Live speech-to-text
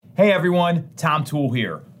Hey everyone, Tom Toole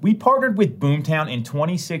here. We partnered with Boomtown in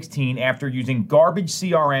 2016 after using garbage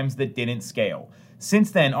CRMs that didn't scale.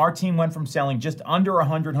 Since then, our team went from selling just under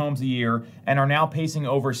 100 homes a year and are now pacing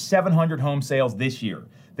over 700 home sales this year.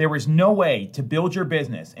 There is no way to build your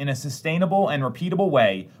business in a sustainable and repeatable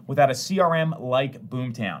way without a CRM like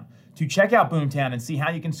Boomtown. To check out Boomtown and see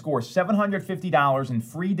how you can score $750 in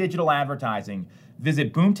free digital advertising,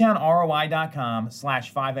 visit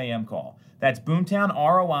boomtownroi.com/5am call. That's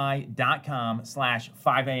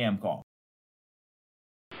boomtownroi.com/5am call.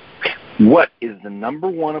 What is the number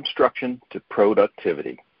one obstruction to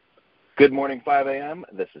productivity? Good morning, 5 a.m.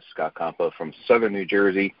 This is Scott Compo from Southern New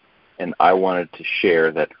Jersey, and I wanted to share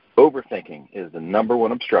that overthinking is the number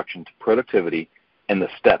one obstruction to productivity and the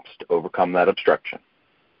steps to overcome that obstruction.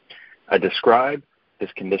 I describe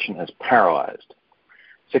this condition as paralyzed.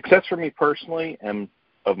 Success for me personally and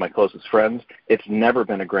of my closest friends, it's never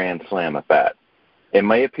been a grand slam at bat. It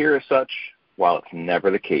may appear as such, while it's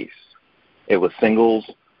never the case. It was singles,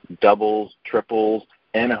 doubles, triples,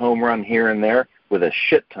 and a home run here and there with a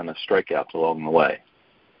shit ton of strikeouts along the way.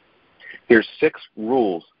 Here's 6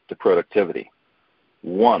 rules to productivity.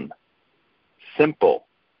 1, simple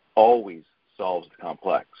always solves the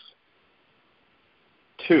complex.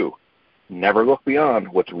 2, never look beyond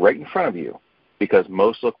what's right in front of you, because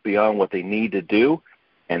most look beyond what they need to do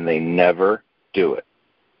and they never do it.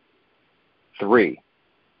 3,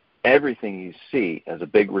 everything you see as a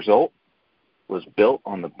big result was built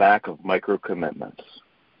on the back of micro commitments.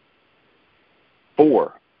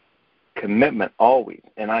 4, commitment always,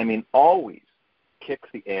 and I mean always, kicks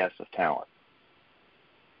the ass of talent.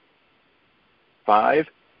 5,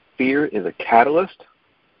 fear is a catalyst,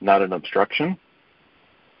 not an obstruction.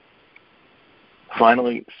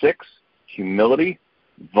 Finally, 6, humility,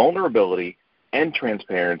 vulnerability, and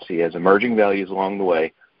transparency as emerging values along the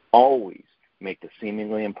way always make the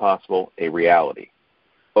seemingly impossible a reality.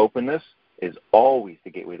 Openness is always the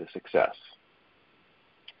gateway to success.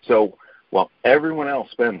 So while everyone else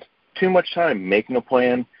spends too much time making a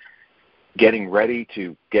plan, getting ready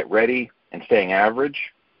to get ready, and staying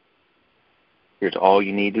average, here's all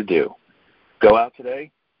you need to do. Go out today,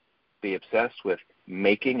 be obsessed with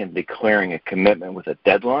making and declaring a commitment with a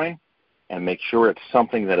deadline, and make sure it's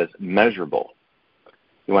something that is measurable.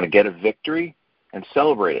 You want to get a victory and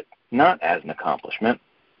celebrate it, not as an accomplishment,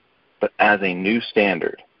 but as a new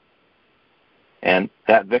standard. And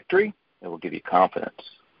that victory, it will give you confidence.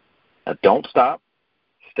 Now don't stop,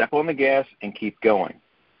 step on the gas, and keep going,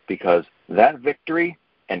 because that victory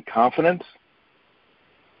and confidence,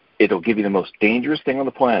 it'll give you the most dangerous thing on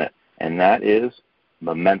the planet, and that is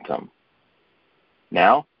momentum.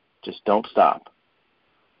 Now, just don't stop.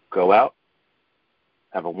 Go out,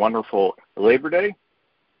 have a wonderful Labor Day,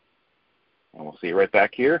 and we'll see you right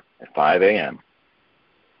back here at 5 a.m.